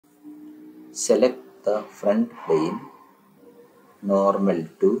Select the front plane, normal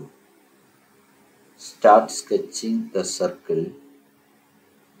to. Start sketching the circle.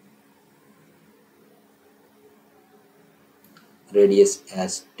 Radius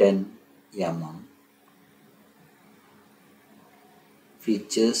as 10 mm.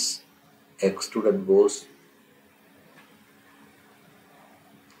 Features extruded boss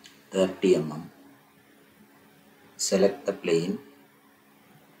 30 mm. Select the plane.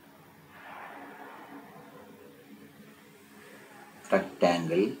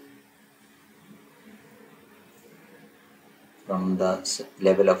 Rectangle. From the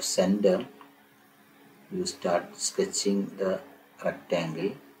level of center, you start sketching the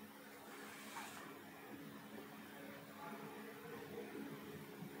rectangle.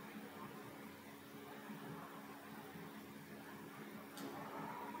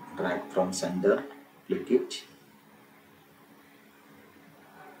 Drag from center, click it.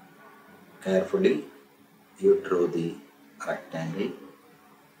 Carefully, you draw the rectangle.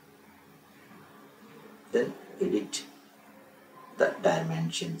 Then edit the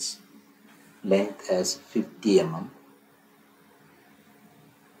dimensions. Length as 50 mm.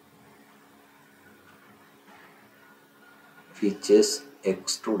 Features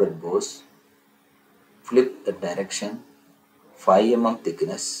extruded boss. Flip the direction, 5 mm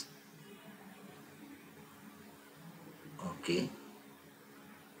thickness. Okay.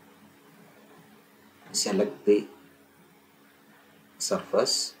 Select the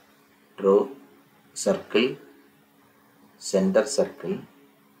surface, draw circle, center circle.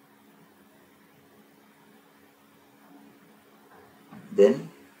 Then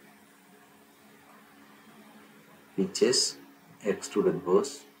pitches extruded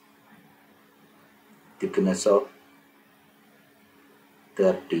boss, thickness of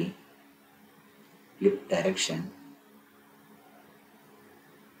 30, flip direction,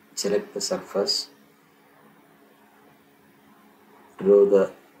 select the surface, draw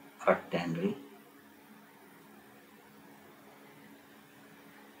the rectangle,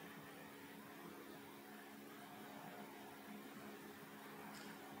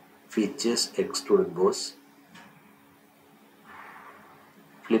 features extruded boss,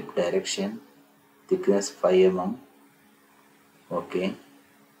 flip direction, thickness 5 mm. Okay.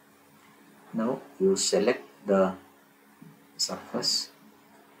 Now you select the surface,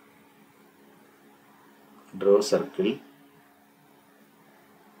 draw circle,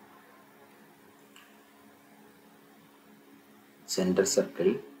 center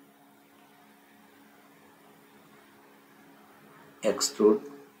circle, extrude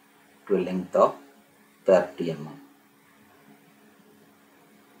to a length of 30 mm.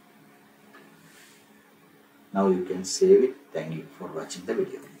 Now you can save it. Thank you for watching the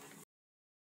video.